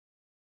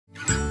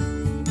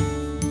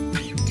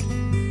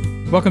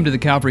Welcome to the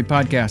Calvary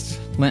Podcast,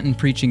 Lenten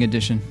Preaching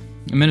Edition,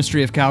 a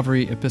ministry of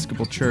Calvary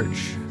Episcopal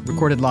Church,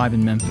 recorded live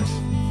in Memphis.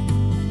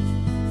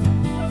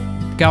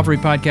 The Calvary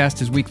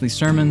Podcast is weekly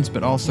sermons,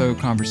 but also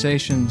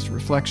conversations,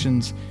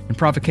 reflections, and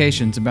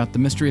provocations about the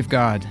mystery of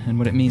God and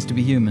what it means to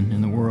be human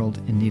in the world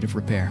in need of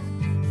repair.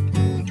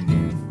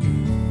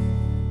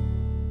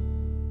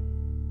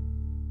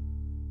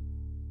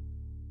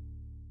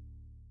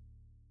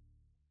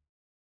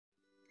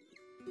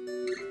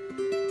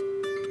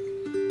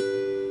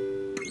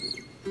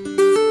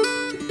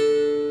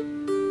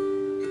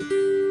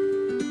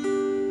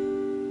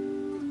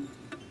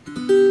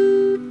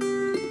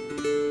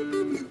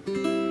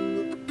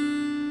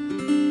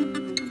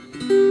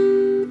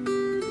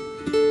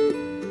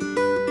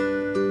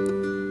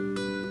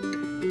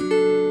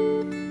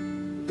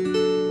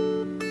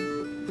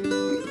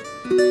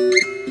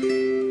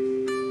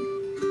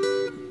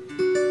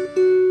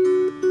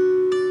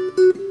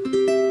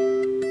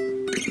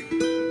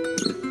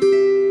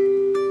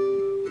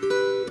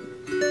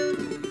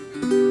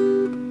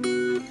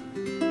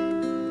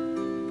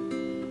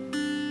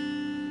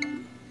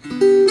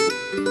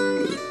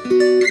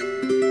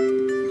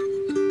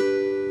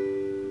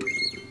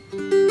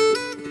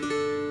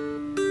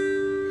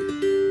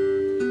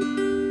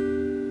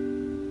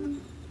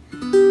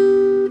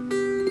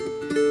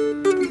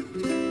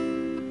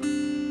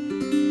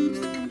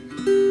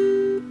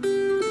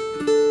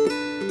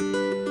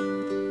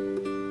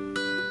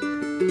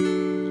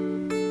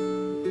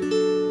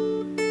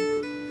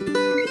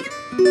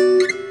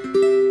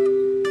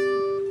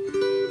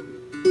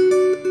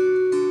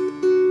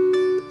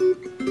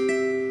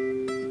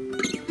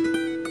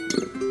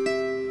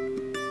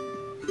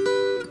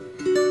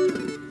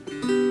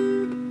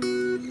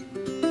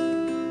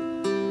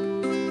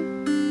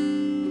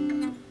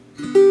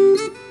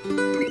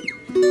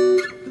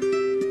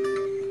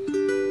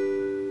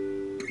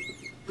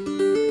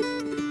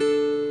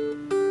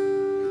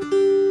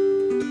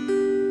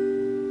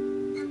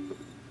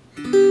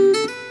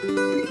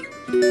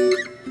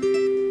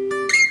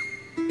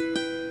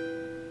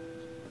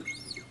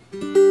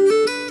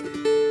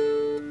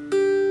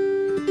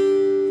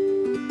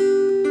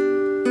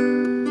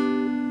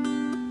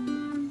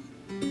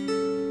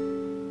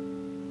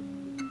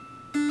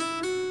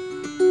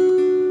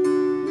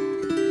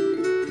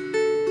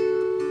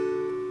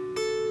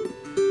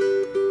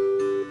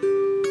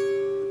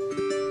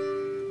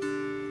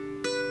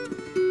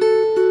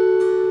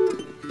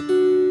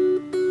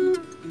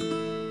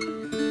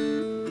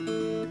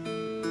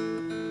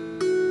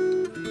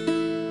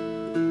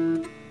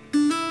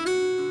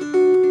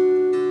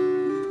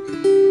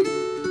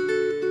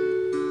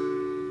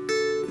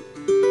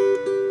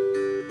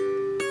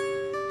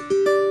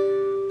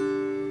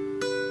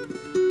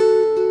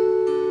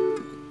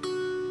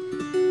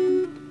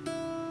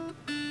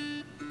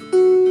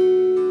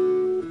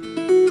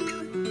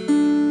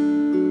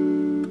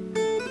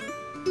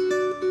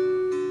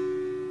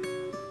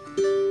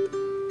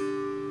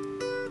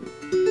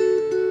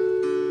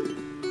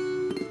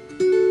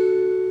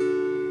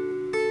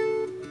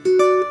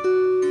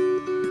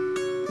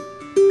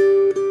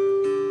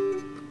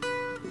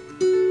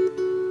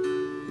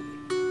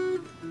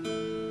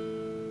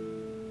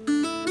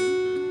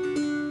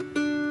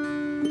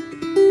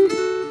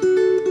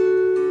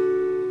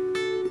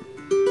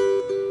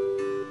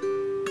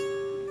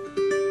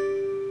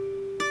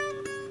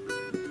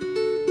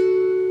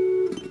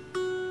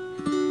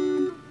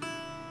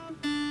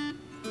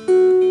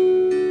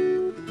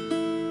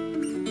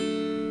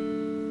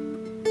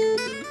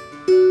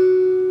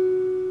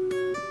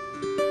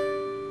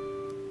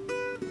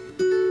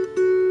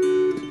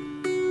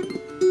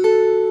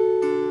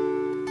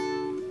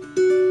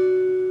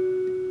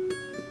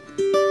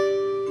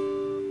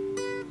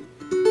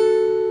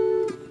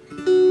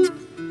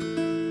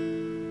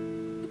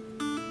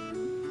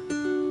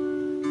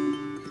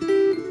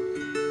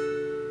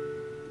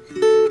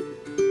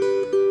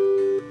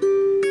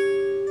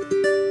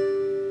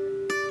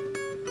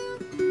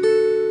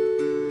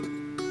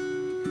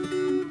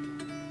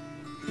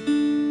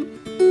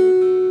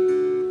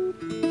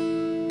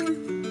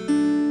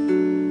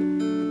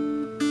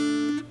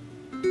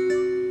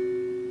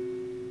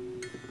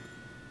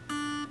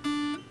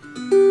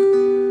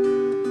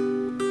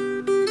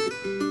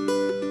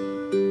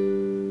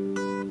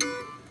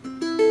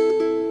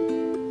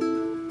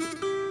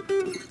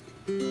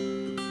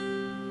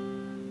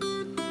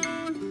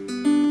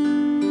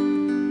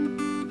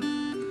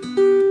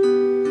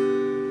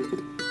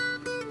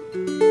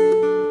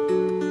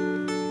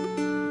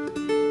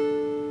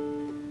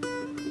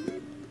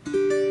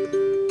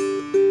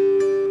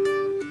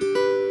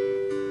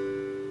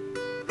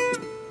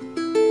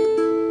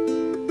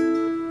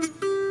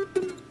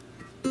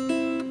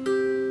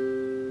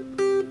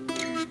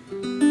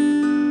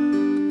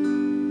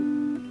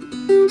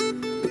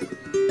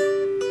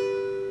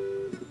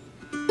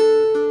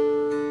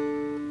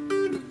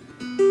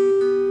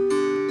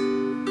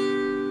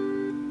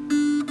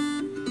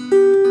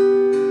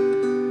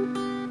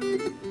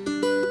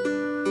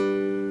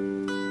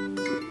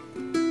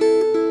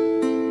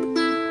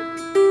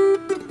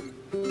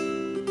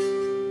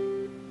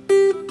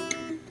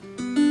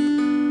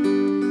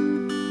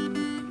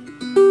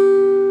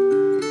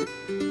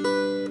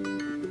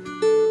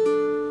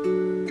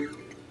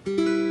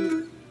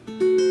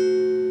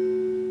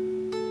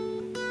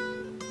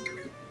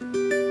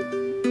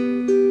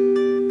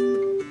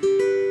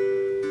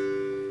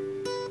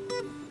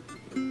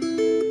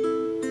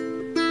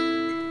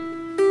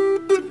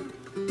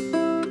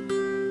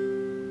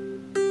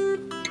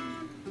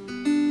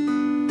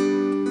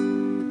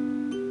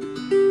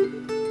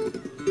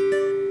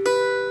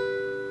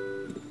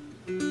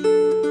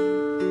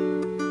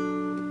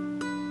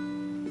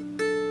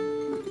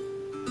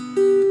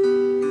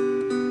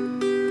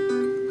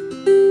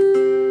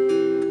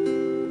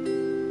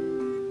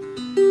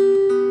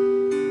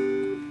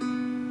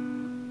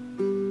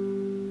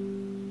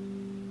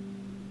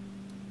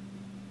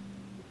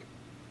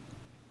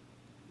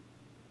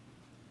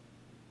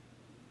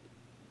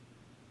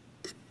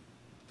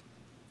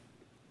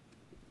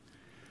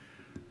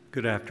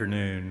 Good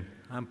afternoon.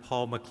 I'm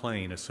Paul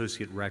McLean,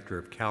 Associate Rector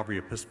of Calvary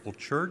Episcopal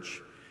Church.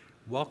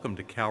 Welcome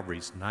to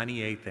Calvary's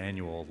 98th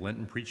Annual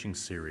Lenten Preaching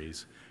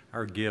Series,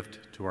 our gift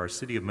to our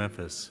city of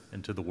Memphis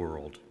and to the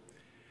world.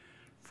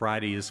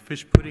 Friday is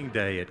Fish Pudding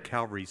Day at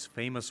Calvary's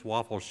famous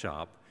waffle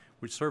shop,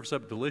 which serves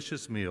up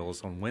delicious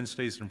meals on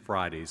Wednesdays and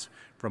Fridays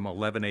from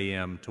 11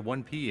 a.m. to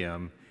 1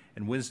 p.m.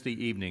 and Wednesday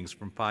evenings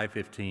from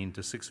 5:15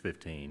 to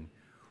 6:15.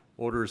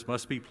 Orders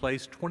must be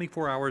placed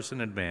 24 hours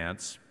in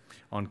advance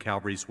on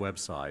Calvary's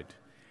website,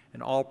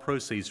 and all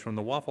proceeds from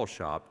the waffle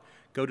shop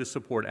go to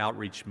support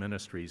outreach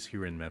ministries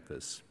here in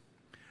Memphis.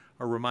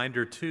 A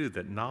reminder, too,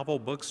 that Novel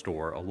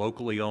Bookstore, a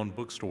locally owned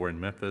bookstore in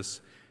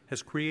Memphis,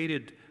 has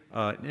created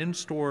an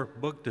in-store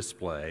book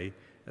display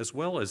as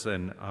well as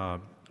a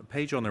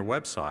page on their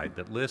website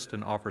that lists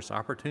and offers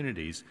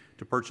opportunities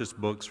to purchase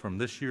books from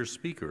this year's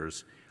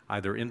speakers,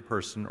 either in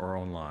person or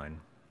online.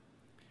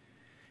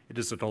 It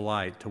is a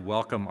delight to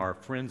welcome our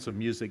Friends of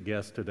Music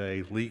guest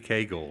today, Lee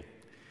Cagle.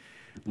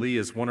 Lee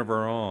is one of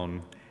our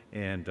own,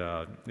 and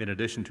in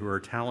addition to her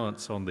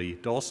talents on the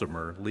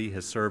dulcimer, Lee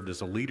has served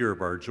as a leader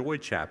of our Joy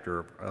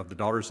chapter of the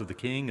Daughters of the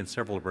King, and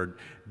several of our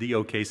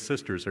DOK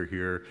sisters are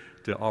here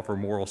to offer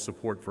moral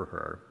support for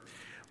her.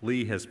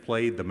 Lee has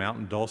played the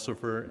mountain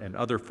dulcimer and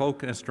other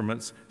folk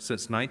instruments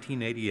since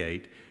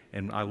 1988,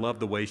 and I love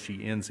the way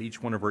she ends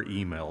each one of her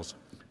emails,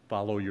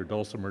 "Follow your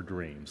dulcimer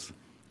dreams."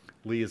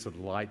 Lee, is a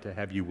delight to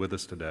have you with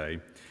us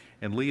today.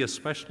 And Lee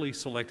especially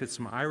selected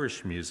some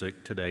Irish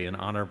music today in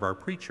honor of our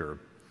preacher.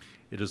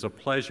 It is a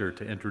pleasure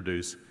to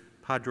introduce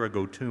Padraig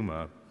Ó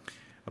Tuama,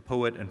 a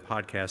poet and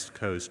podcast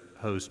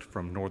host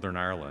from Northern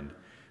Ireland.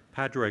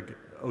 Padraig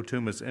Ó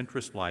Tuama's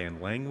interests lie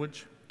in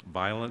language,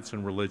 violence,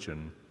 and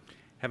religion.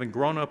 Having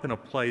grown up in a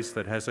place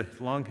that has a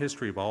long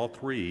history of all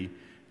three,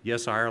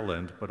 yes,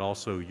 Ireland, but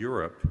also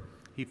Europe,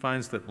 he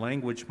finds that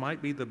language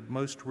might be the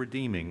most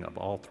redeeming of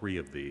all three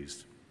of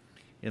these.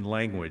 In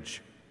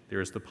language, there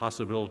is the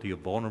possibility of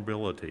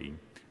vulnerability,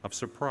 of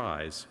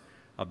surprise,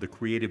 of the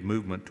creative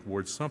movement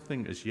towards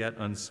something as yet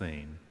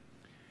unseen.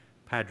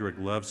 Padraig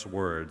loves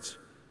words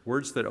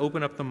that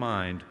open up the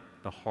mind,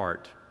 the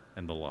heart,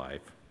 and the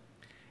life.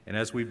 And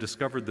as we've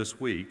discovered this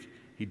week,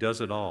 he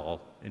does it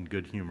all in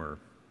good humor.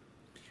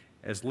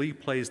 As Lee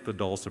plays the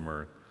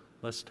dulcimer,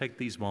 let's take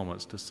these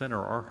moments to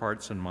center our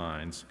hearts and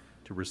minds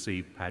to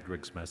receive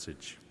Padraig's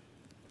message.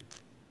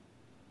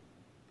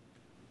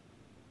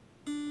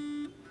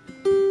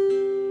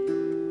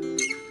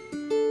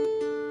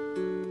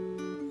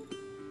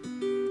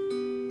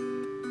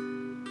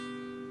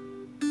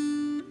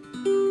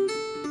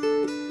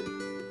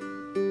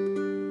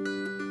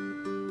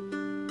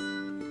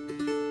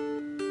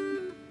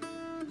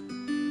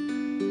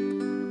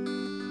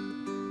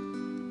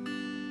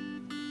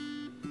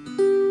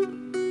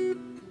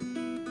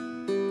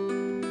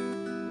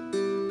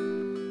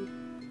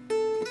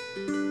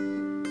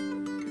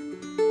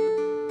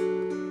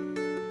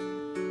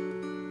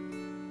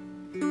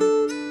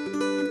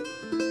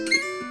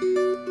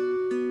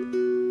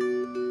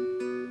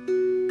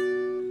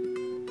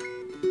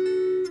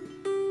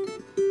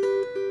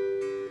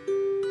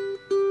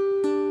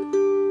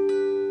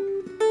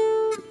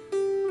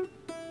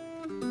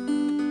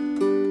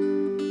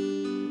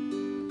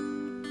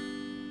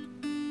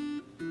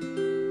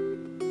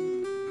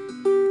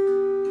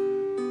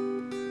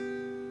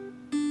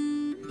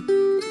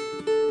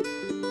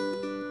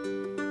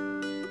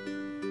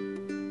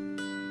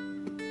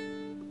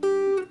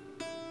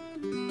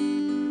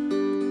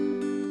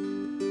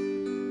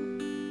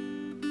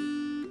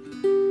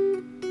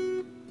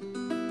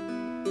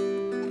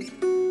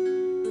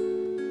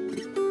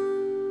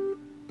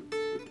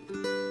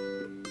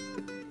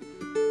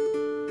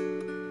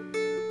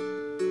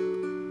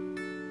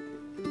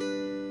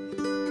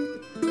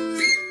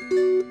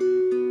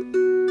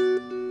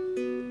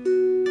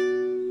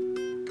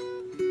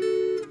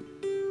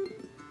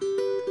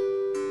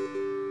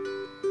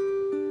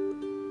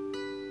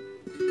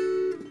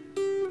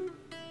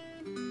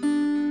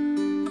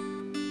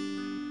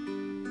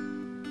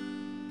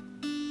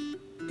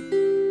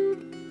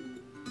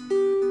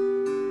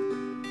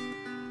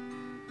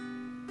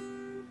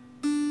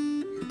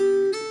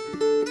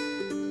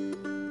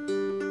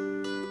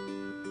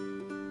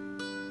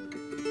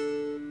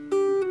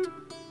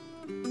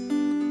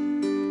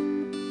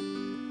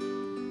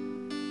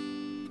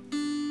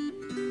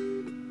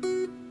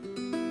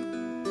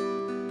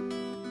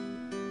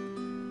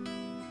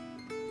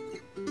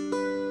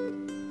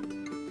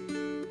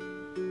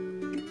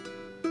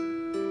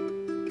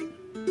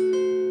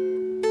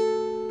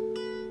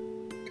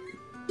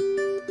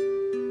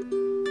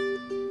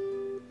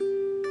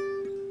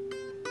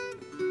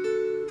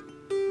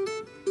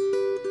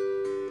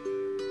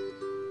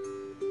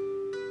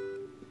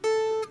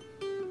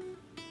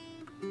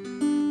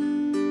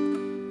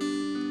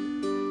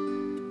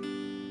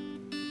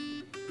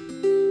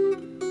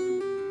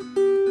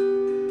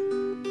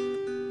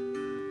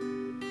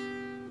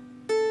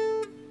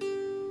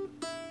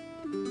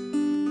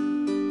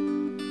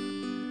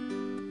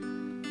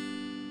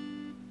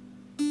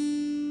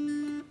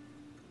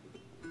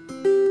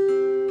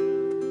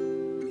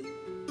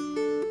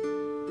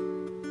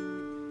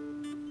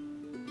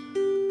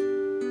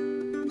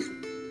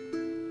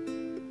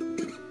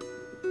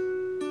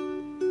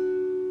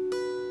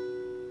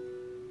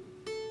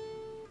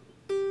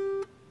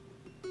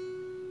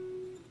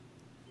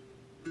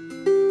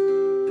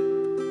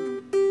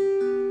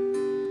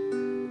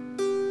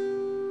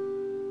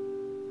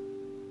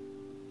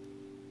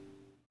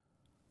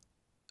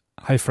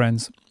 Hi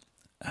friends,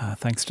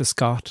 thanks to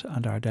Scott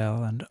and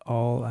Ardell and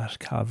all at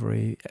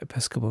Calvary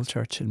Episcopal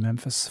Church in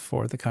Memphis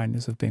for the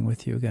kindness of being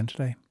with you again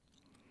today.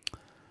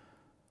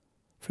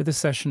 For this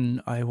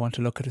session I want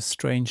to look at a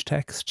strange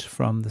text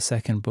from the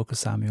second book of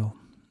Samuel.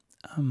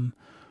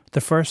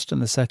 The first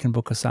and the second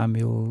book of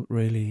Samuel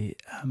really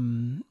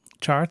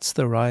charts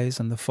the rise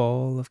and the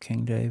fall of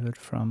King David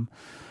from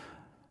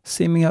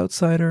seeming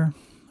outsider,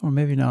 or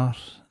maybe not,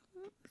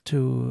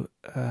 to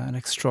an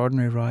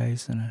extraordinary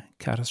rise and a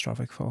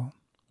catastrophic fall.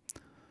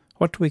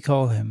 What do we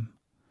call him?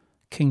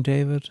 King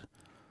David,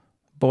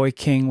 boy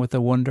king with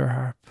a wonder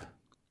harp,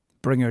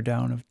 bringer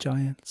down of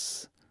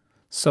giants,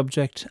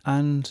 subject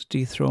and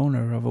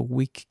dethroner of a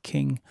weak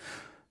king,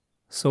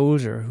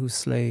 soldier who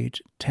slayed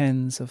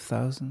tens of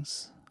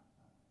thousands,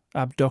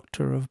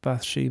 abductor of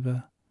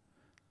Bathsheba,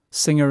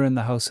 singer in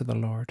the house of the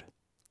Lord,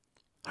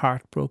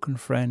 heartbroken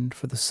friend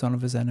for the son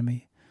of his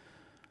enemy,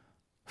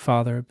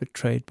 father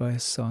betrayed by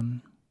his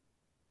son,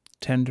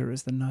 tender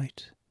as the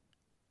night,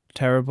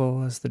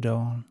 terrible as the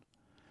dawn,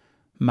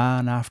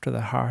 man after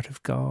the heart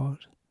of God,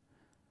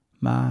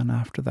 man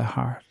after the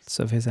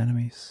hearts of his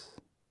enemies.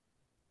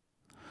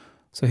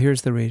 So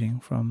here's the reading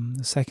from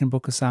the second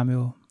book of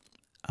Samuel,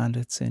 and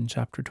it's in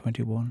chapter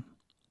 21.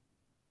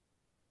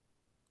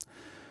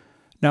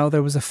 Now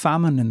there was a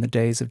famine in the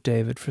days of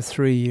David for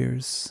 3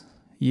 years,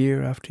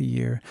 year after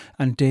year,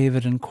 and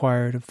David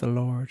inquired of the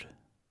Lord.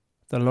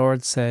 The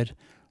Lord said,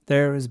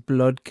 "There is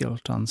blood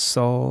guilt on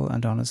Saul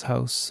and on his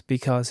house,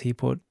 because he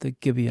put the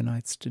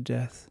Gibeonites to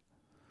death."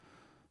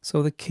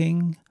 So the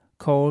king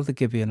called the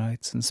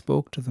Gibeonites and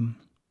spoke to them.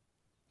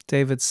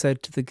 David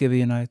said to the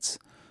Gibeonites,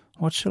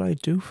 "What shall I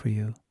do for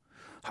you?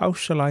 How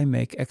shall I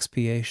make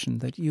expiation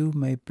that you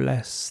may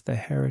bless the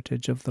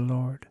heritage of the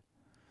Lord?"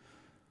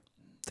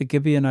 The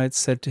Gibeonites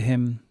said to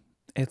him,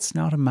 "It's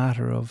not a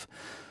matter of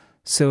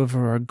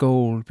silver or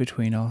gold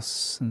between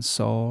us and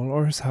Saul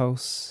or his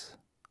house.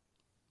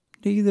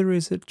 Neither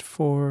is it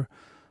for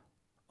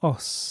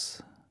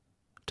us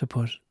to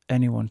put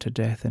anyone to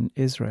death in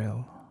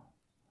Israel."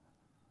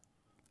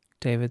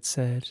 David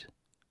said,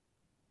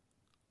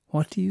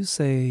 "What do you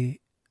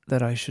say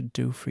that I should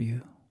do for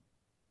you?"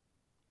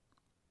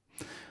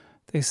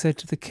 They said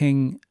to the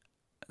king,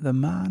 "The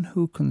man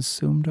who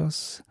consumed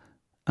us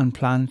and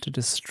planned to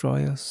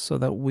destroy us so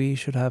that we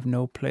should have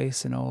no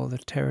place in all the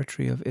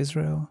territory of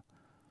Israel,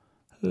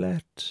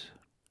 let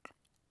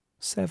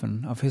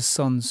 7 of his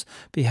sons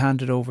be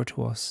handed over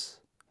to us,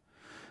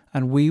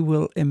 and we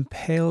will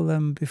impale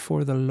them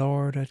before the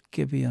Lord at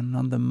Gibeon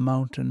on the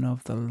mountain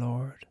of the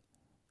Lord."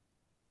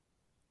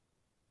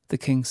 The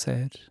king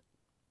said,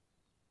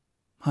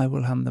 "I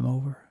will hand them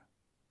over."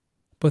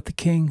 But the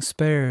king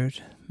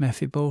spared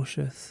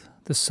Mephibosheth,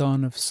 the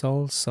son of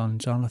Saul's son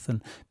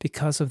Jonathan,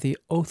 because of the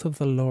oath of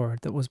the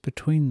Lord that was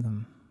between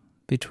them,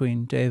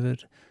 between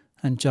David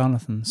and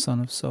Jonathan,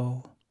 son of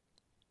Saul.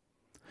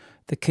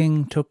 The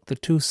king took the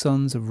 2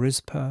 sons of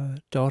Rizpah,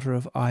 daughter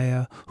of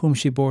Aiah, whom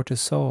she bore to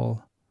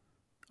Saul,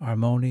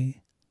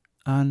 Armoni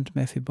and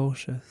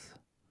Mephibosheth,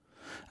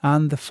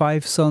 and the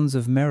 5 sons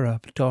of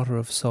Merab, daughter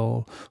of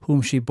Saul,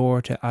 whom she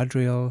bore to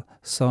Adriel,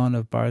 son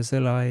of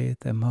Barzillai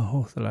the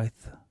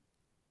Mahothalite.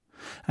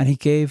 And he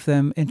gave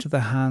them into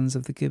the hands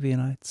of the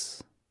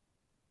Gibeonites,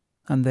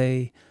 and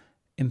they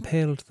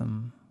impaled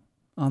them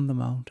on the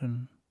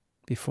mountain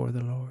before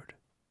the Lord.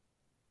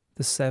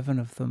 The 7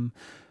 of them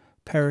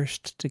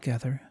perished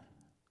together.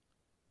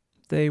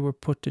 They were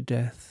put to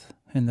death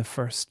in the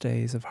first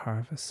days of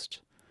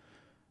harvest,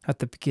 at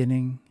the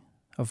beginning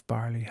of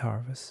barley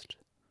harvest.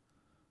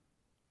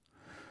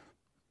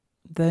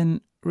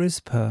 Then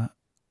Rizpah,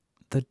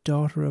 the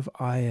daughter of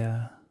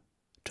Aiah,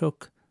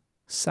 took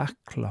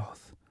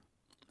sackcloth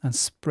and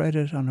spread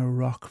it on a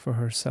rock for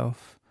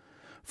herself,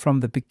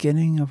 from the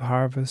beginning of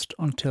harvest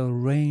until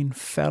rain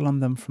fell on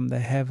them from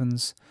the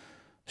heavens.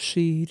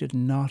 She did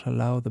not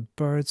allow the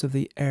birds of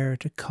the air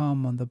to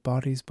come on the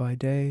bodies by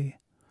day,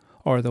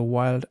 or the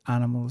wild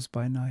animals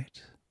by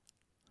night.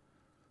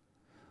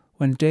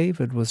 When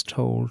David was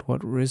told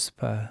what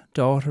Rizpah,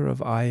 daughter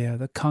of Aiah,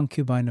 the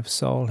concubine of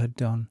Saul, had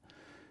done,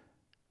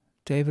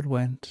 David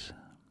went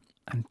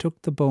and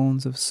took the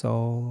bones of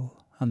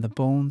Saul and the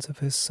bones of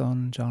his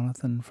son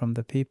Jonathan from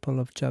the people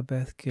of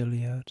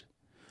Jabesh-Gilead,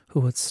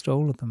 who had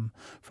stolen them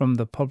from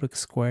the public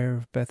square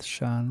of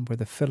Bethshan, where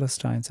the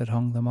Philistines had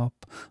hung them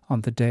up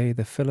on the day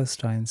the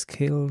Philistines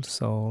killed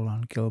Saul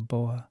on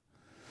Gilboa.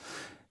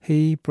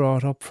 He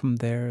brought up from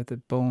there the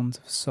bones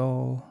of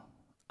Saul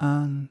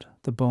and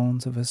the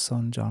bones of his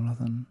son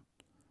Jonathan,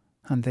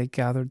 and they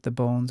gathered the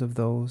bones of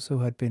those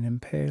who had been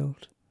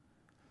impaled.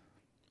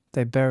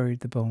 They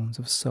buried the bones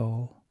of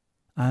Saul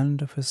and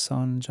of his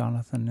son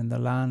Jonathan in the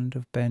land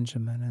of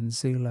Benjamin and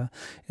Zelah,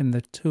 in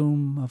the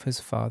tomb of his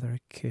father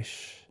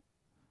Kish.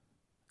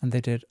 And they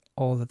did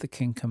all that the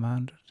king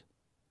commanded.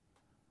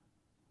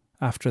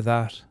 After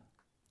that,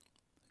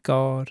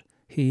 God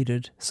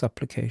heeded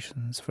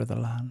supplications for the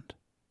land.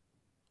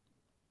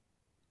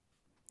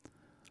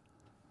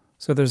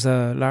 So there's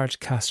a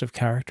large cast of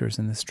characters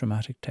in this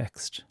dramatic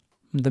text.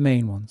 The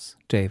main ones,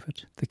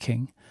 David, the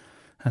king,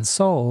 and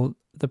Saul,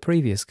 the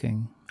previous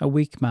king, a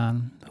weak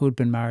man who had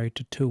been married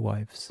to 2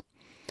 wives,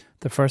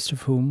 the first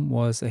of whom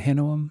was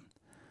Ahinoam,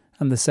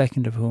 and the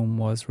second of whom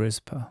was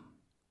Rizpah.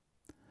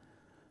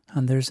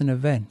 And there's an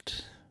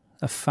event,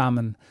 a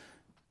famine,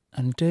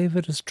 and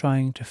David is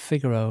trying to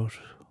figure out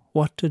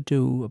what to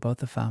do about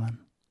the famine.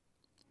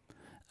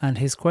 And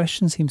his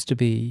question seems to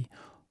be,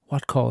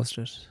 what caused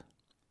it?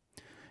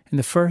 In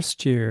the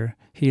first year,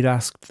 he'd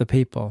asked the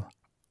people,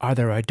 are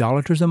there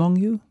idolaters among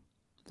you?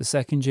 The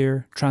second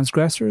year,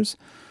 transgressors?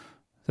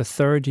 The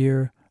third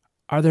year,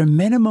 are there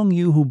men among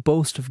you who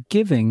boast of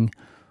giving,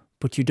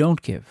 but you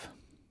don't give?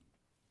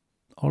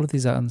 All of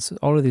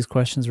these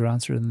questions are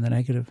answered in the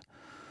negative.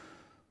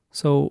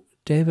 So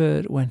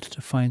David went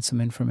to find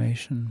some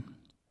information,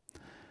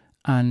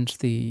 and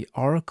the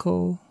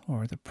oracle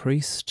or the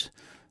priest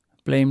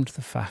blamed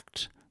the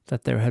fact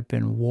that there had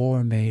been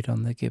war made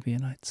on the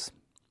Gibeonites.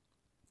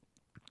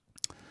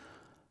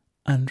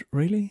 And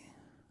really,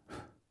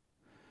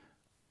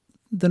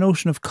 the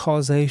notion of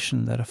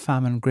causation, that a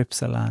famine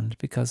grips a land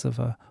because of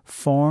a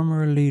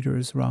former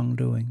leader's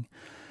wrongdoing,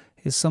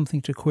 is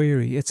something to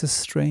query. It's a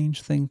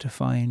strange thing to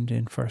find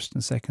in 1st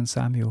and 2nd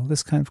Samuel.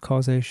 This kind of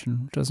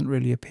causation doesn't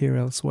really appear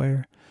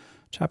elsewhere.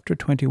 Chapter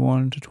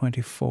 21 to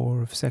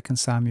 24 of 2nd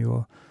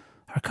Samuel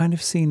are kind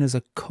of seen as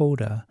a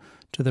coda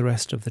to the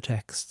rest of the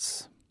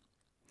texts.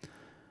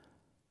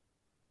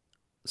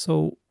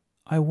 So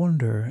I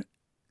wonder,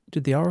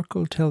 did the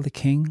oracle tell the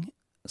king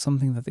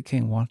something that the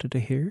king wanted to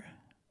hear?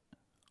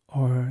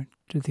 Or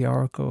did the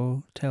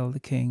oracle tell the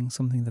king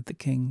something that the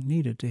king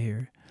needed to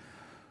hear?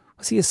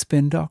 Was he a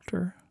spin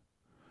doctor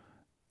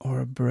or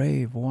a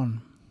brave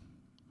one?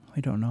 I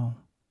don't know.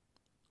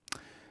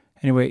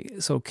 Anyway,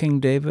 so King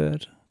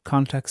David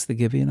contacts the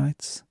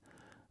Gibeonites,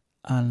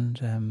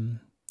 and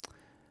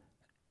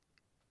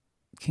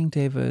King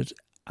David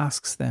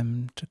asks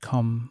them to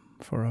come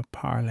for a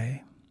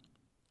parley.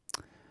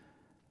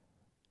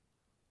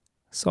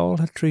 Saul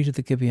had treated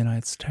the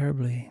Gibeonites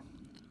terribly,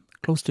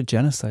 close to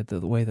genocide, the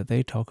way that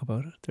they talk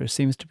about it. There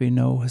seems to be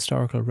no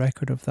historical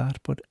record of that,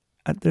 but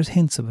there's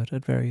hints of it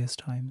at various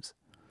times.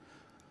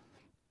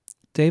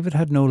 David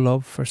had no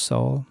love for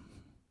Saul,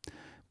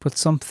 but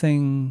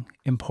something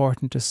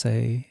important to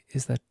say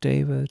is that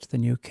David, the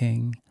new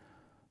king,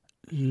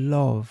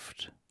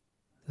 loved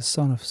the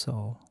son of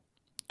Saul,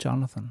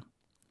 Jonathan.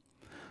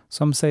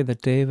 Some say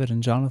that David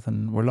and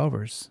Jonathan were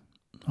lovers.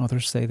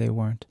 Others say they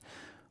weren't.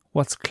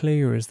 What's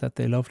clear is that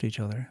they loved each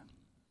other.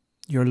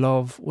 Your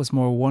love was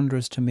more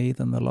wondrous to me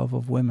than the love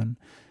of women,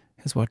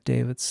 is what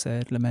David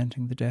said,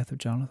 lamenting the death of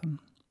Jonathan.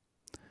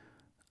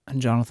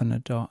 And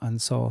Jonathan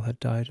and Saul had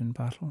died in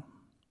battle.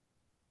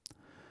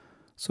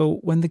 So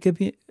when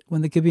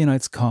the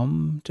Gibeonites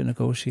come to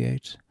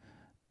negotiate,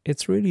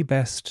 it's really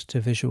best to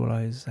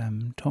visualize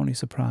Tony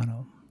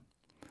Soprano.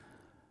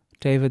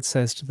 David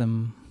says to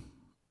them,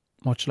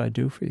 "What shall I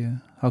do for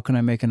you? How can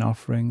I make an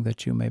offering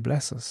that you may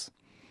bless us?"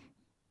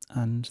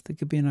 And the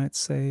Gibeonites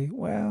say,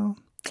 well,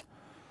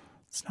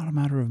 it's not a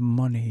matter of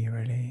money,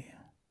 really.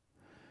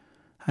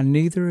 And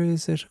neither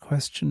is it a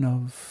question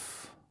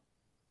of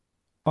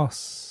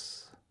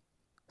us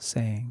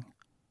saying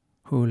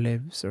who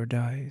lives or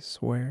dies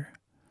where.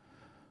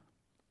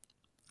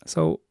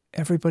 So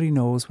everybody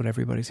knows what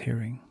everybody's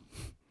hearing.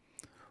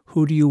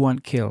 Who do you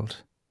want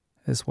killed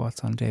is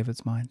what's on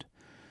David's mind.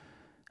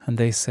 And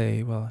they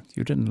say, well,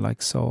 you didn't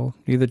like Saul,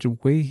 neither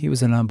did we. He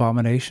was an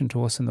abomination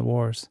to us in the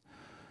wars.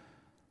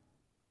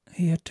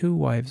 He had 2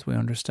 wives, we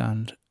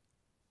understand.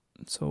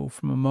 So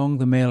from among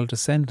the male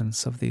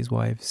descendants of these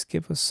wives,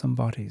 give us some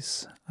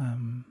bodies.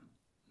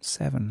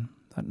 7,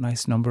 that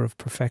nice number of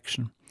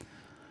perfection.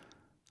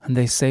 And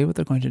they say what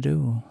they're going to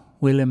do.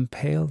 We'll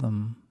impale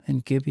them in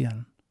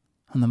Gibeon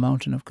on the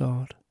mountain of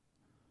God.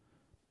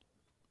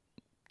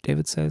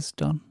 David says,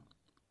 done.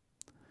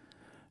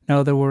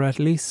 Now there were at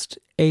least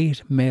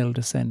 8 male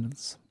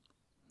descendants.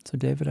 So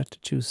David had to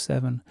choose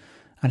 7.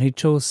 And he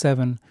chose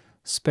 7,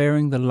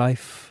 sparing the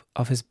life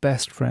of his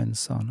best friend's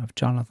son, of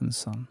Jonathan's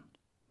son.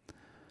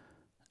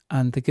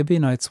 And the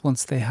Gibeonites,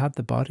 once they had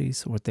the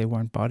bodies, or they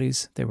weren't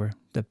bodies, they were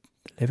the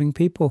living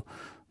people,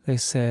 they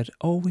said,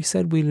 oh, we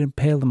said we'll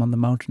impale them on the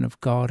mountain of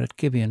God at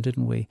Gibeon,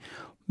 didn't we?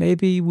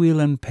 Maybe we'll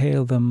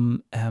impale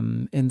them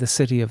in the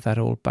city of that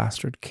old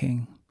bastard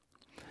king.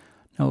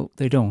 No,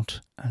 they don't,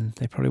 and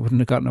they probably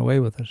wouldn't have gotten away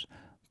with it.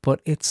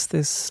 But it's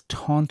this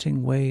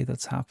taunting way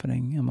that's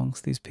happening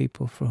amongst these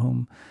people for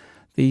whom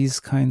these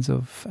kinds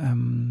of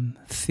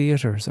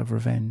theatres of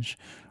revenge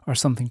are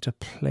something to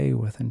play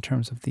with in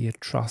terms of the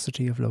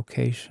atrocity of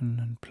location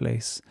and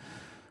place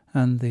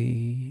and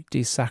the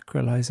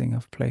desacralizing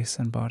of place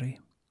and body.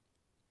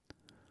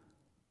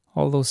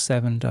 All those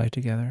 7 die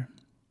together.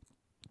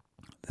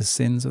 The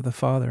sins of the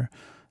father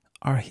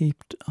are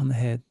heaped on the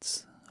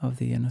heads of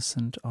the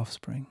innocent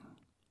offspring.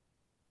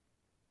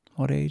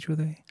 What age were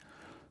they?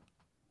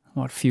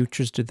 What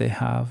futures did they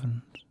have,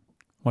 and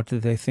what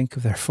did they think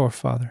of their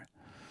forefather?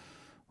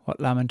 What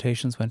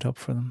lamentations went up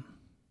for them?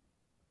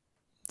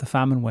 The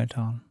famine went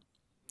on.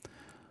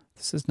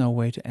 This is no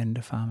way to end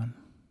a famine.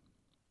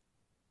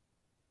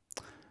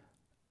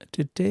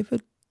 Did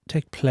David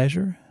take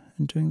pleasure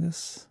in doing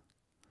this?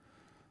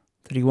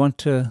 Did he want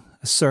to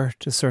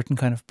assert a certain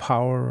kind of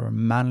power or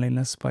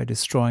manliness by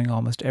destroying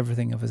almost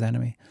everything of his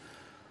enemy?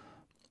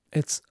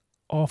 It's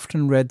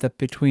often read that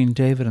between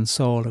David and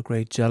Saul a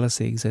great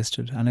jealousy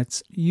existed, and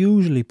it's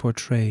usually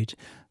portrayed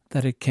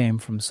that it came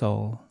from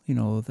Saul. You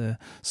know, the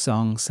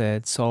song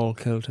said Saul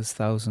killed his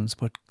thousands,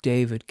 but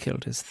David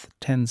killed his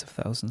tens of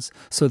thousands.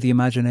 So the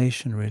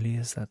imagination really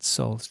is that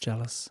Saul's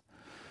jealous.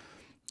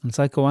 And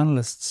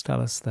psychoanalysts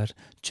tell us that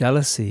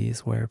jealousy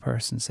is where a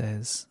person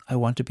says, I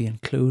want to be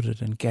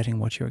included in getting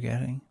what you're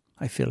getting.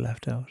 I feel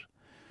left out.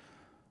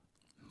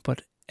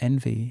 But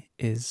envy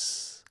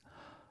is,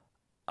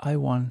 I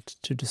want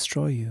to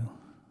destroy you.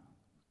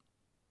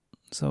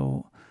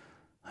 So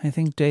I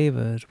think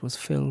David was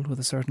filled with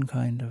a certain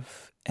kind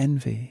of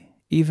envy,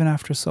 even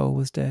after Saul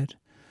was dead,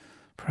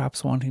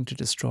 perhaps wanting to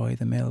destroy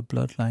the male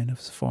bloodline of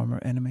his former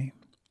enemy.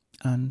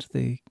 And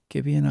the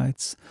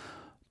Gibeonites'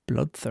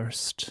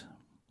 bloodthirst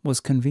was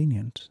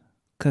convenient,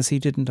 because he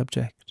didn't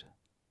object.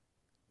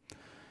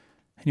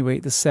 Anyway,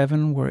 the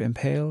 7 were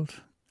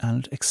impaled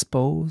and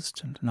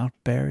exposed and not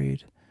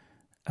buried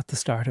at the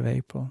start of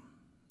April,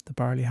 the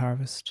barley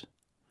harvest.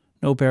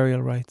 No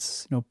burial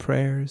rites, no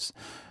prayers,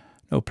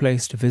 no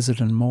place to visit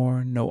and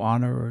mourn, no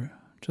honour, or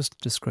just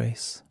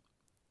disgrace.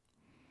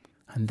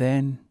 And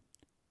then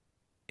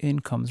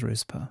in comes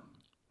Rizpah.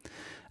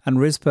 And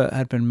Rizpah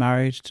had been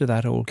married to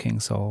that old King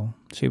Saul.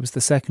 She was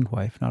the second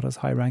wife, not as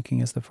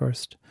high-ranking as the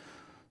first.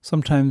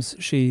 Sometimes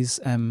she's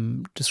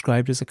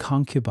described as a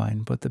concubine,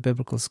 but the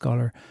biblical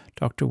scholar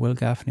Dr. Will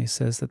Gaffney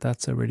says that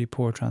that's a really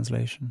poor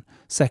translation.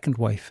 Second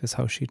wife is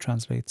how she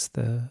translates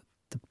the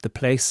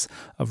place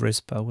of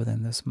Rizpah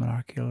within this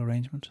monarchical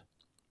arrangement.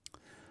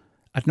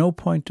 At no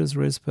point does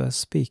Rizpah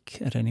speak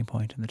at any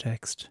point in the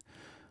text,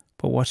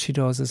 but what she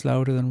does is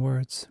louder than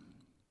words.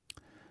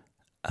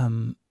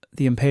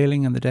 The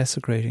impaling and the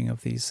desecrating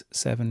of these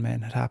 7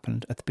 men had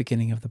happened at the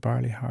beginning of the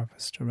barley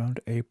harvest, around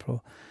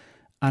April,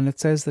 and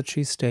it says that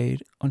she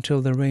stayed until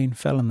the rain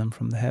fell on them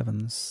from the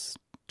heavens,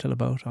 till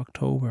about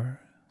October,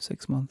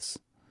 6 months.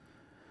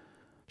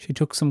 She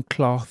took some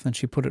cloth and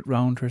she put it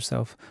round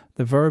herself.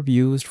 The verb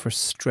used for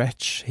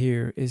stretch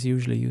here is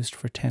usually used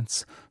for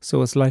tents,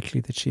 so it's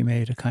likely that she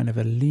made a kind of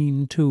a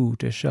lean-to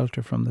to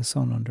shelter from the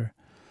sun under.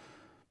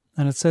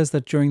 And it says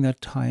that during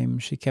that time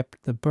she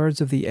kept the birds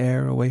of the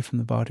air away from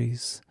the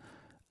bodies,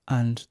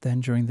 and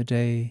then during the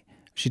day,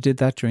 she did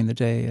that during the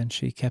day, and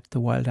she kept the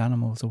wild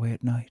animals away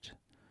at night.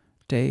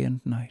 Day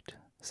and night,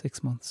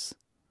 6 months.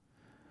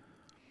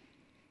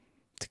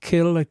 To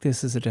kill like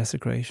this is a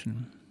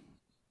desecration.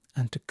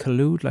 And to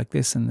collude like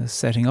this in the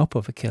setting up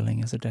of a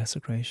killing is a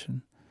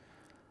desecration.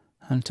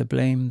 And to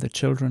blame the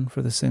children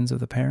for the sins of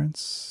the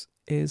parents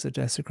is a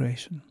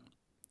desecration.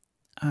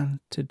 And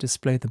to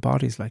display the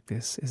bodies like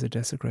this is a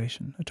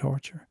desecration, a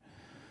torture.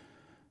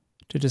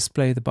 To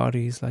display the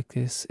bodies like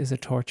this is a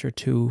torture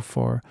too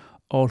for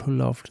all who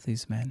loved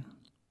these men.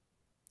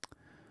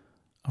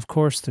 Of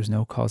course, there's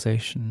no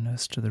causation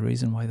as to the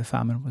reason why the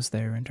famine was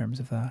there in terms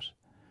of that.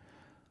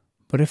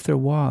 But if there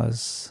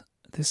was,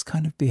 this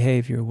kind of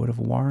behaviour would have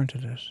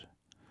warranted it,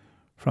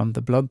 from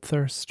the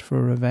bloodthirst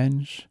for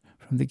revenge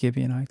from the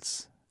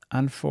Gibeonites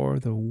and for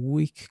the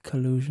weak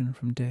collusion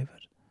from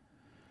David.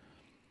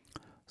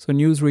 So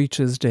news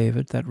reaches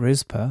David that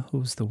Rizpah, who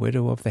was the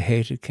widow of the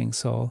hated King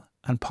Saul,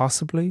 and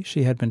possibly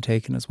she had been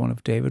taken as one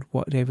of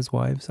David's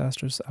wives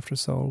after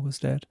Saul was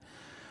dead,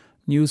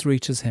 news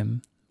reaches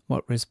him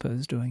what Rizpah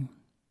is doing.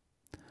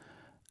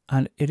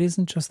 And it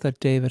isn't just that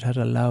David had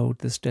allowed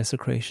this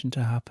desecration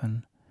to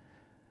happen.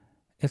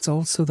 It's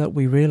also that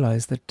we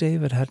realise that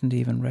David hadn't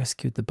even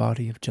rescued the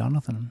body of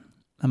Jonathan,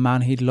 a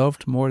man he'd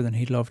loved more than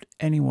he'd loved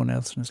anyone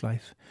else in his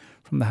life,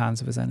 from the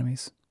hands of his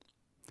enemies.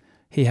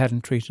 He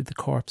hadn't treated the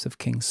corpse of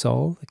King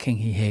Saul, the king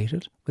he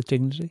hated, with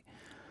dignity,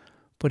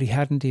 but he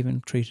hadn't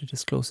even treated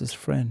his closest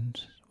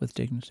friend with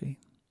dignity.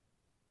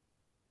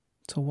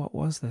 So what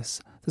was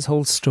this? This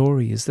whole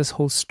story, is this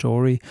whole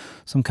story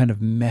some kind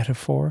of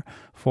metaphor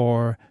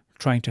for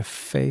trying to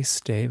face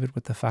David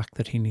with the fact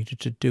that he needed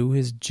to do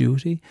his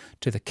duty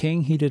to the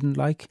king he didn't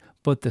like,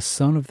 but the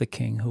son of the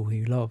king who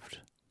he loved?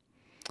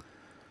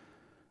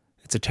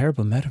 It's a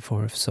terrible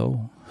metaphor if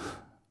so.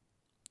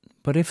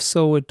 But if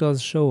so, it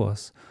does show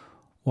us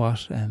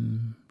what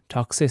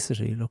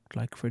toxicity looked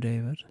like for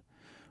David,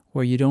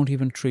 where you don't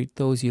even treat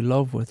those you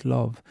love with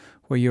love,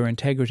 where your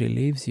integrity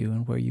leaves you,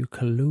 and where you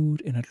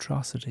collude in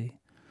atrocity.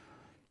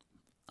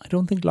 I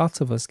don't think lots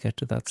of us get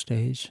to that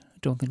stage. I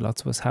don't think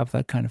lots of us have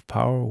that kind of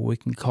power where we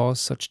can cause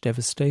such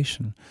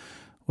devastation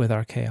with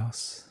our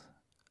chaos.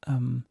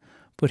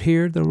 But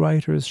here the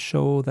writers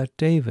show that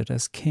David,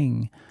 as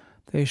king,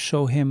 they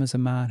show him as a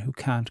man who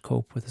can't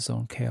cope with his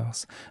own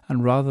chaos.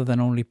 And rather than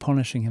only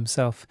punishing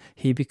himself,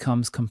 he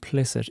becomes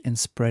complicit in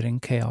spreading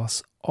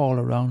chaos all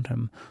around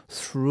him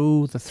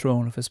through the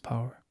throne of his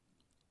power.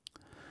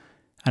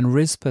 And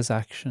Rizpah's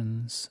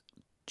actions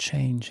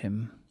change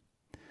him.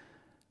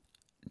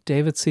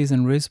 David sees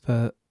in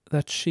Rizpah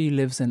that she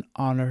lives in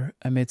honour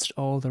amidst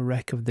all the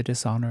wreck of the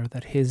dishonour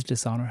that his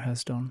dishonour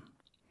has done.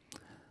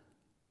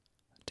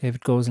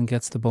 David goes and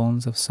gets the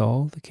bones of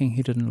Saul, the king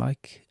he didn't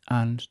like,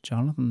 and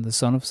Jonathan, the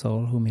son of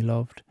Saul, whom he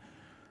loved,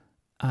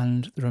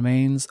 and the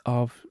remains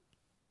of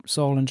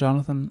Saul and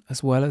Jonathan,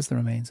 as well as the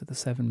remains of the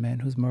 7 men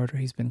whose murder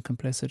he's been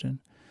complicit in,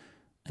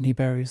 and he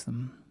buries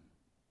them.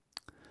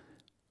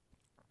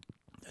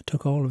 It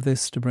took all of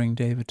this to bring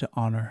David to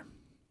honour.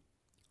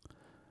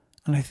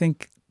 And I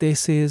think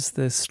this is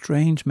the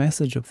strange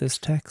message of this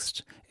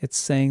text. It's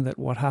saying that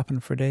what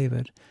happened for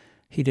David,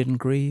 he didn't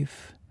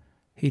grieve,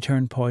 he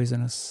turned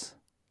poisonous,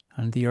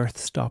 and the earth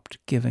stopped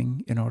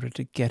giving in order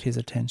to get his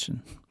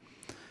attention.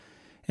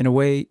 In a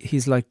way,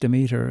 he's like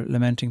Demeter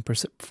lamenting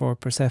for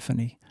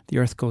Persephone. The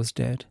earth goes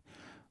dead.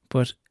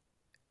 But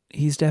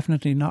he's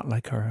definitely not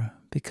like her,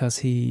 because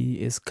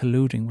he is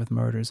colluding with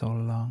murders all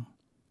along.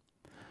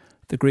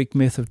 The Greek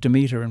myth of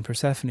Demeter and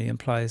Persephone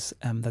implies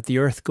that the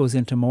earth goes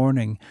into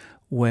mourning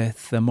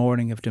with the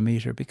mourning of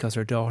Demeter because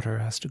her daughter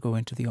has to go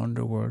into the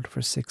underworld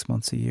for 6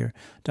 months a year,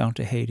 down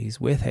to Hades,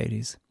 with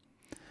Hades.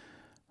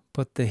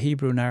 But the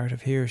Hebrew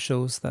narrative here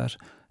shows that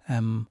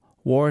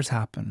wars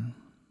happen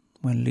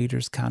when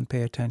leaders can't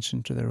pay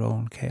attention to their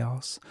own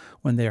chaos,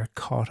 when they are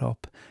caught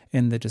up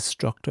in the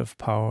destructive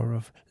power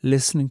of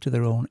listening to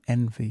their own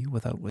envy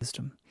without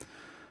wisdom,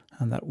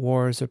 and that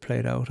wars are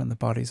played out on the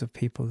bodies of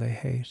people they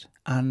hate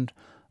and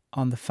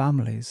on the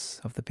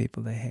families of the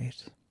people they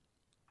hate.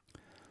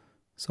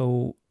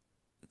 So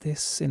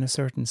this, in a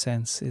certain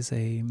sense, is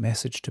a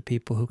message to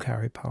people who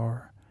carry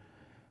power.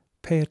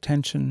 Pay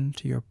attention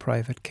to your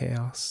private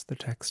chaos, the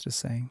text is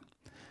saying,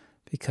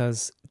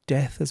 because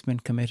death has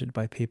been committed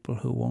by people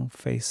who won't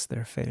face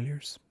their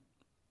failures.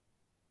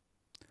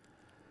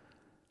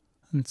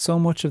 And so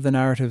much of the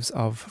narratives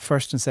of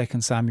 1st and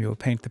 2nd Samuel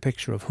paint the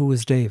picture of who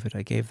is David.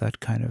 I gave that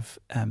kind of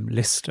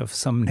list of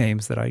some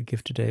names that I'd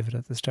give to David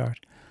at the start.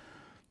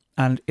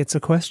 And it's a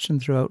question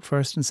throughout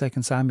 1st and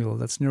 2nd Samuel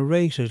that's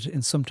narrated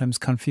in sometimes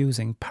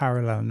confusing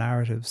parallel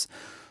narratives.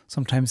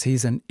 Sometimes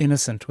he's an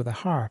innocent with a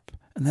harp,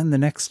 and then the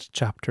next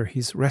chapter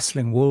he's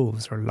wrestling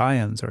wolves or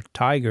lions or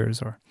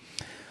tigers, or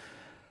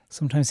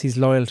sometimes he's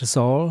loyal to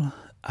Saul,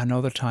 and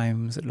other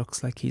times it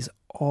looks like he's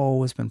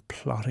always been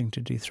plotting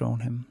to dethrone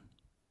him.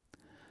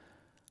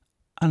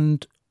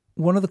 And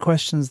one of the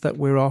questions that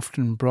we're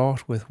often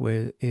brought with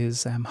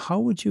is, how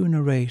would you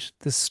narrate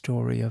this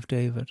story of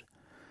David?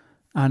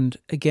 And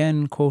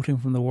again, quoting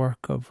from the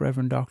work of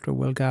Reverend Dr.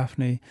 Will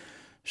Gaffney,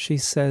 she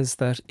says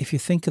that if you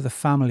think of the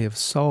family of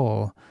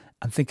Saul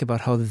and think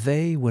about how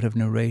they would have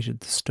narrated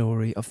the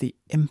story of the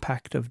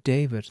impact of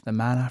David, the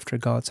man after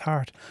God's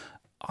heart,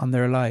 on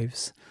their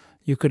lives,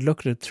 you could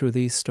look at it through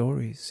these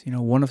stories. You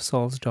know, one of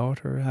Saul's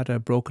daughter had a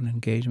broken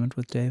engagement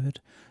with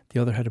David. The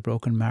other had a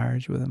broken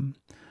marriage with him.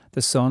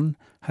 The son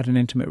had an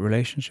intimate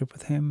relationship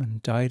with him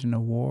and died in a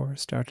war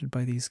started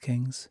by these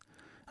kings.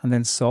 And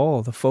then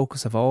Saul, the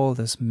focus of all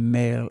this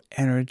male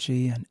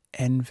energy and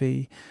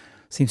envy,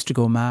 seems to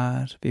go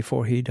mad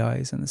before he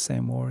dies in the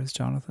same war as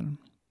Jonathan.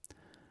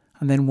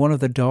 And then one of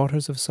the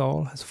daughters of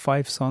Saul has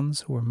 5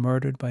 sons who were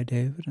murdered by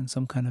David in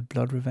some kind of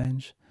blood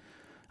revenge.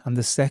 And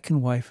the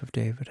second wife of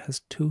David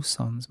has 2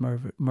 sons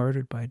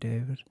murdered by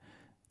David,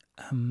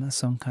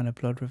 some kind of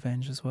blood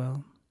revenge as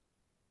well.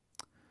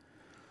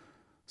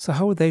 So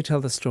how would they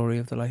tell the story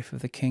of the life of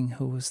the king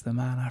who was the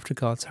man after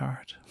God's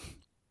heart?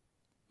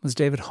 Was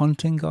David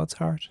hunting God's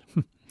heart?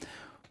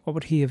 What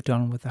would he have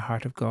done with the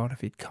heart of God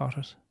if he'd caught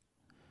it?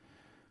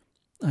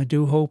 I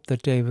do hope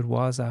that David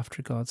was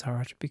after God's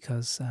heart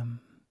because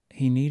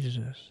he needed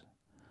it.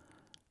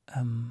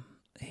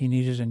 He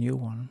needed a new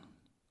one.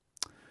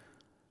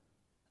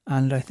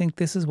 And I think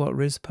this is what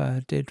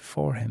Rizpah did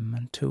for him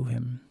and to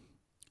him,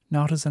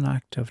 not as an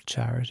act of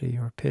charity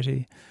or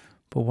pity,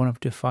 but one of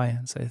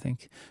defiance, I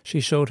think.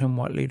 She showed him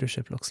what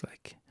leadership looks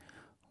like,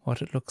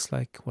 what it looks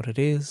like, what it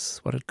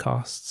is, what it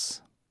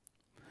costs.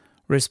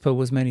 Rizpah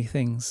was many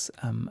things,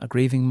 a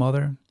grieving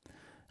mother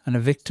and a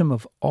victim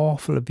of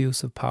awful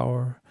abuse of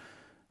power.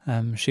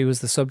 She was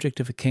the subject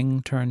of a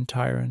king turned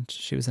tyrant.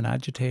 She was an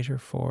agitator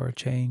for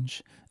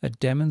change, a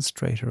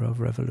demonstrator of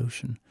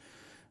revolution,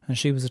 and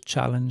she was a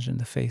challenge in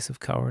the face of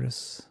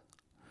cowardice.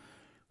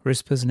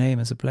 Rizpah's name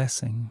is a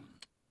blessing,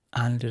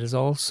 and it is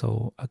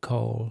also a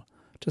call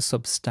to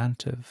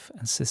substantive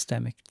and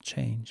systemic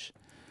change,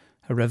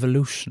 a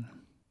revolution,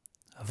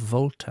 a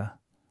volta,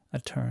 a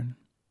turn.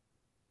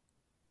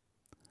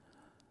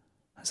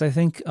 As I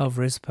think of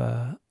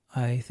Rizpah,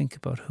 I think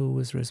about who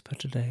is Rizpah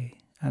today,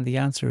 and the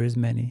answer is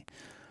many.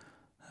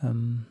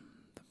 The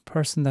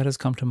person that has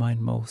come to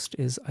mind most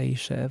is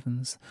Aisha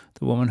Evans,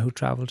 the woman who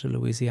travelled to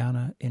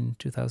Louisiana in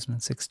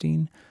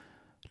 2016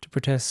 to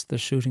protest the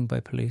shooting by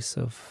police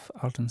of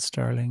Alton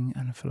Sterling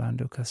and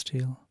Philando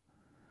Castile.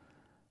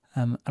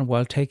 And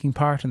while taking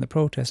part in the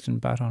protest in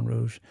Baton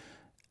Rouge,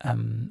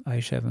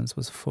 Aisha Evans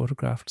was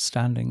photographed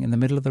standing in the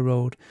middle of the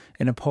road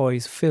in a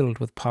poise filled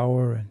with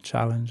power and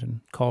challenge and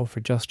call for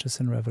justice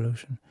and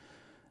revolution.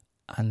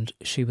 And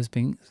she was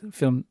being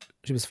filmed,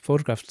 she was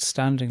photographed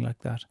standing like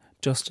that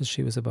just as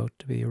she was about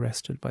to be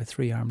arrested by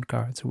 3 armed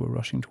guards who were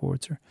rushing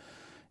towards her.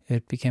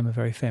 It became a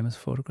very famous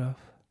photograph.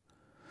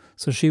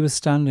 So she was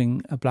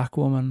standing, a black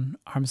woman,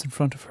 arms in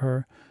front of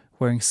her,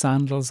 wearing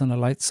sandals and a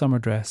light summer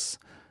dress,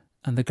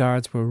 and the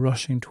guards were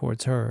rushing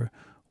towards her,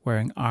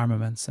 wearing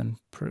armaments and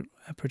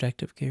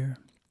protective gear.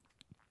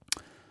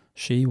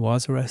 She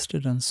was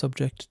arrested and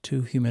subject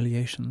to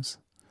humiliations.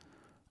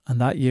 And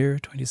that year,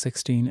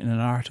 2016, in an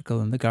article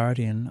in The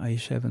Guardian,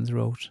 Aisha Evans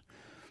wrote,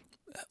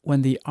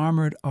 "When the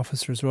armoured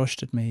officers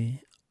rushed at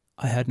me,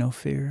 I had no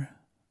fear.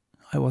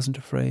 I wasn't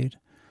afraid.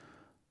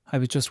 I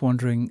was just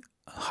wondering,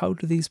 how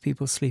do these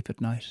people sleep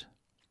at night?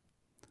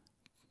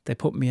 They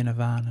put me in a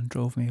van and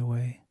drove me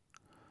away."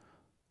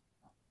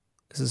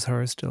 This is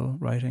her still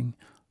writing.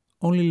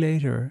 Only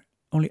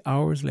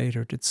hours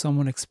later, did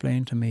someone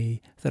explain to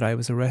me that I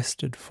was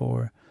arrested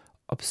for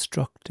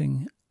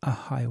obstructing a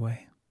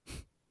highway.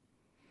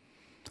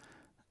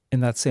 In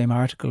that same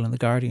article in The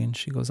Guardian,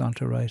 she goes on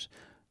to write,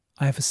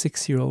 "I have a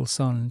 6-year-old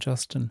son,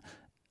 Justin,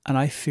 and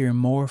I fear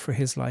more for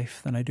his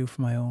life than I do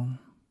for my own.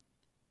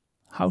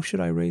 How should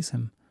I raise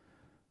him?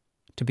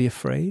 To be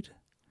afraid?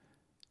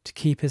 To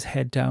keep his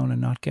head down and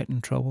not get in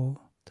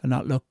trouble? To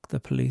not look the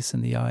police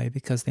in the eye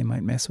because they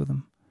might mess with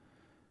him?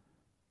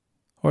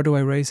 Or do I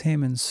raise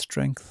him in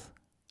strength,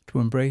 to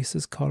embrace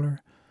his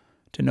colour,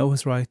 to know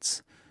his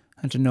rights,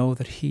 and to know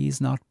that he's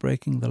not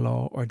breaking the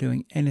law or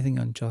doing anything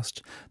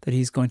unjust, that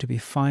he's going to be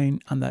fine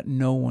and that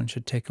no one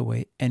should take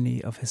away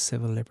any of his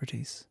civil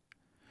liberties?"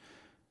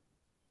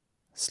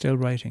 Still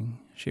writing,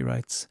 she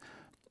writes,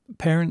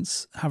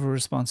 "Parents have a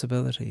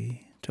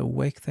responsibility to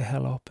wake the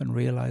hell up and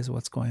realise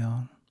what's going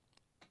on."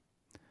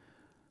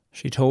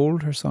 She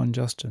told her son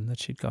Justin that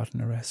she'd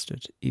gotten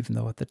arrested, even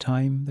though at the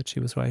time that she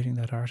was writing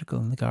that article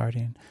in The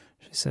Guardian,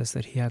 she says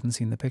that he hadn't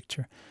seen the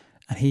picture.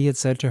 And he had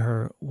said to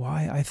her,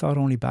 "Why, I thought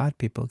only bad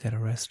people get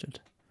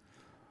arrested."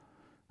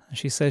 And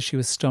she says she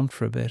was stumped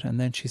for a bit, and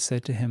then she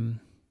said to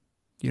him,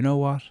 "You know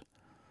what?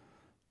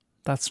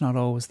 That's not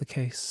always the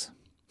case."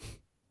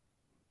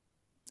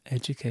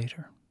 Educate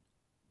her.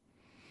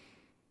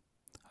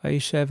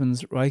 Aisha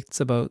Evans writes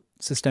about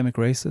systemic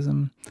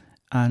racism,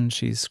 and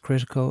she's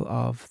critical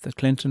of the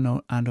Clinton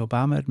and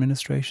Obama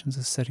administrations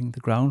as setting the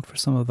ground for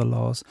some of the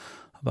laws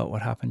about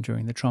what happened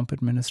during the Trump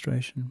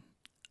administration.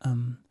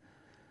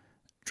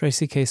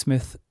 Tracy K.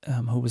 Smith,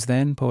 who was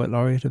then Poet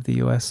Laureate of the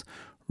US,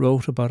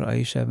 wrote about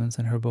Aisha Evans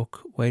in her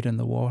book Wade in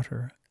the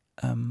Water,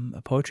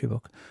 a poetry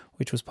book,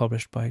 which was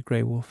published by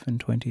Grey Wolf in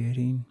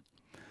 2018.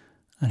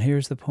 And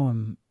here's the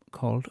poem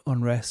called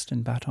Unrest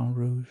in Baton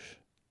Rouge.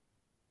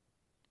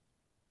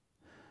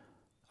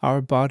 Our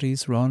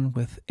bodies run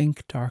with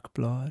ink-dark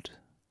blood.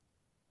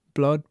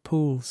 Blood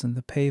pools in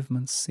the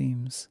pavement's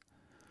seams.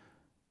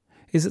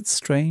 Is it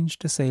strange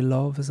to say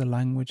love is a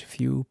language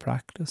few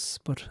practice,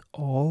 but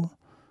all,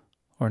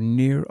 or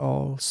near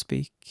all,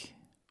 speak?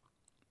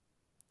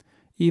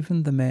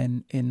 Even the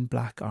men in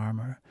black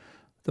armour,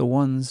 the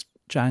ones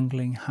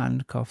jangling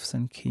handcuffs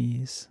and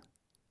keys.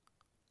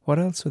 What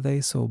else are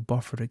they so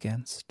buffered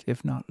against,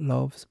 if not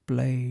love's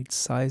blade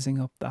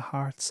sizing up the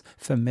heart's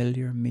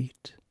familiar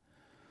meat?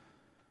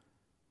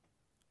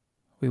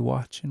 We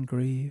watch and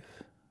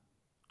grieve.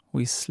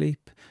 We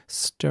sleep,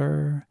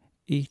 stir,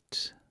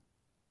 eat.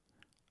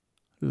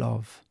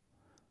 Love,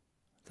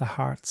 the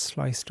heart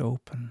sliced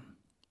open,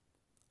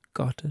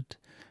 gutted,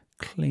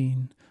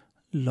 clean,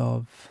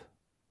 love,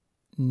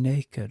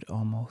 naked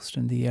almost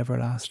in the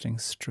everlasting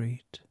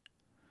street,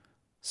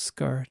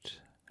 skirt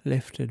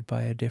lifted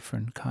by a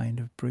different kind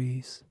of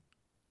breeze.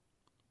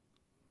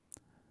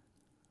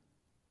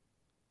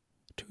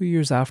 2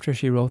 years after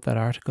she wrote that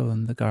article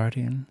in The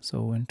Guardian,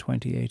 so in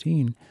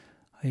 2018,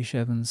 Aisha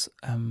Evans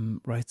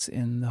writes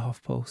in the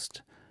HuffPost,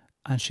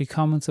 and she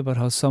comments about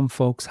how some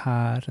folks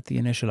had, at the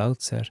initial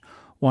outset,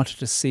 wanted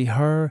to see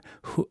her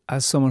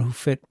as someone who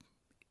fit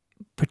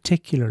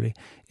particularly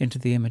into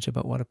the image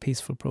about what a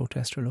peaceful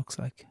protester looks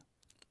like,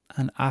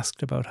 and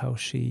asked about how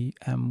she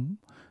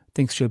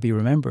thinks she'll be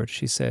remembered.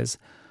 She says,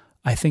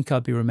 "I think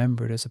I'll be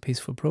remembered as a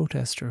peaceful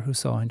protester who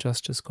saw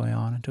injustice going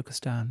on and took a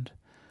stand."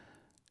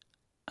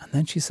 And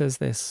then she says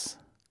this,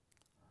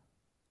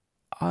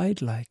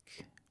 "I'd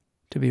like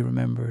to be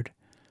remembered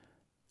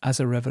as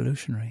a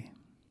revolutionary."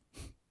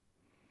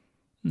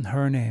 And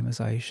her name is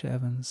Aisha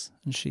Evans,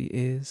 and she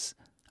is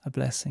a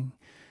blessing.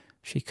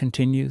 She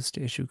continues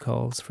to issue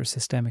calls for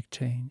systemic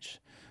change,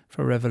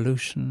 for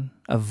revolution,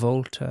 a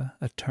volta,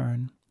 a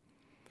turn.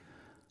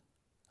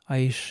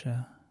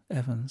 Aisha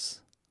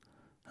Evans,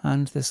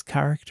 and this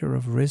character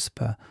of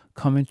Rizpah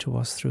coming to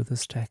us through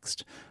this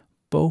text,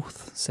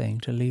 both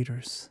saying to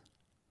leaders,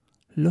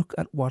 look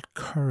at what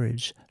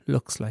courage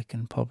looks like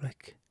in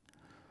public.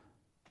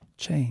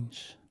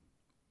 Change.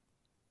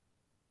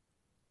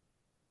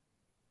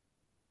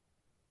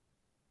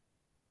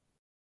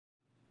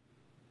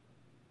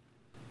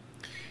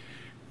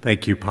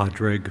 Thank you,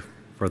 Padraig,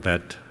 for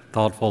that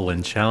thoughtful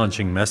and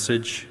challenging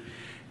message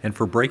and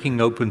for breaking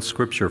open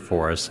Scripture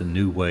for us in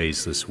new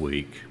ways this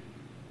week.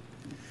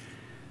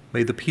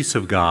 May the peace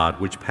of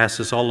God, which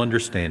passes all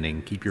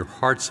understanding, keep your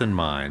hearts and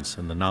minds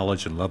in the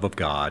knowledge and love of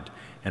God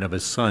and of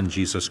His Son,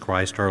 Jesus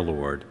Christ our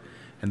Lord,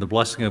 And the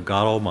blessing of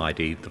God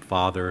Almighty, the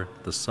Father,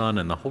 the Son,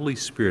 and the Holy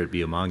Spirit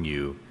be among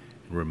you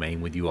and remain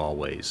with you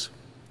always.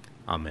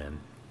 Amen.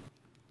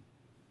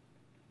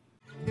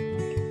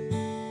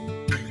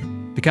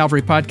 The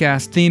Calvary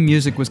Podcast theme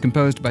music was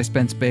composed by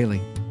Spence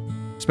Bailey.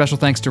 Special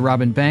thanks to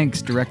Robin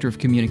Banks, Director of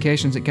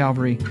Communications at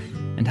Calvary,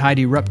 and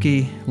Heidi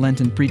Rupke,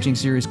 Lenten Preaching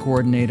Series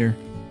Coordinator.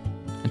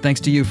 And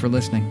thanks to you for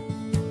listening.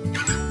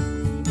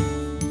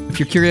 If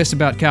you're curious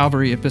about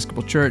Calvary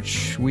Episcopal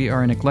Church, we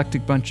are an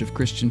eclectic bunch of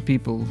Christian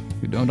people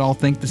who don't all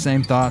think the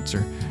same thoughts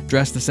or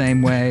dress the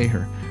same way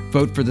or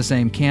vote for the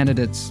same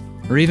candidates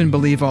or even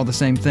believe all the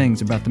same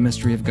things about the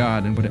mystery of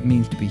God and what it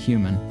means to be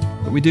human.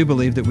 But we do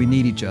believe that we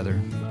need each other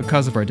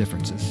because of our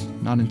differences,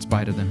 not in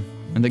spite of them,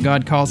 and that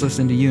God calls us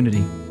into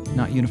unity,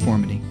 not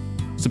uniformity.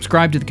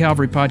 Subscribe to the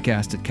Calvary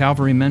Podcast at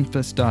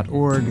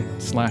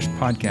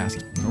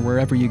calvarymemphis.org/podcast or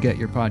wherever you get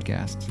your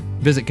podcasts.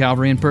 Visit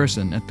Calvary in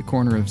person at the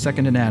corner of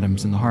 2nd and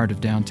Adams in the heart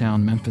of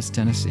downtown Memphis,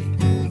 Tennessee.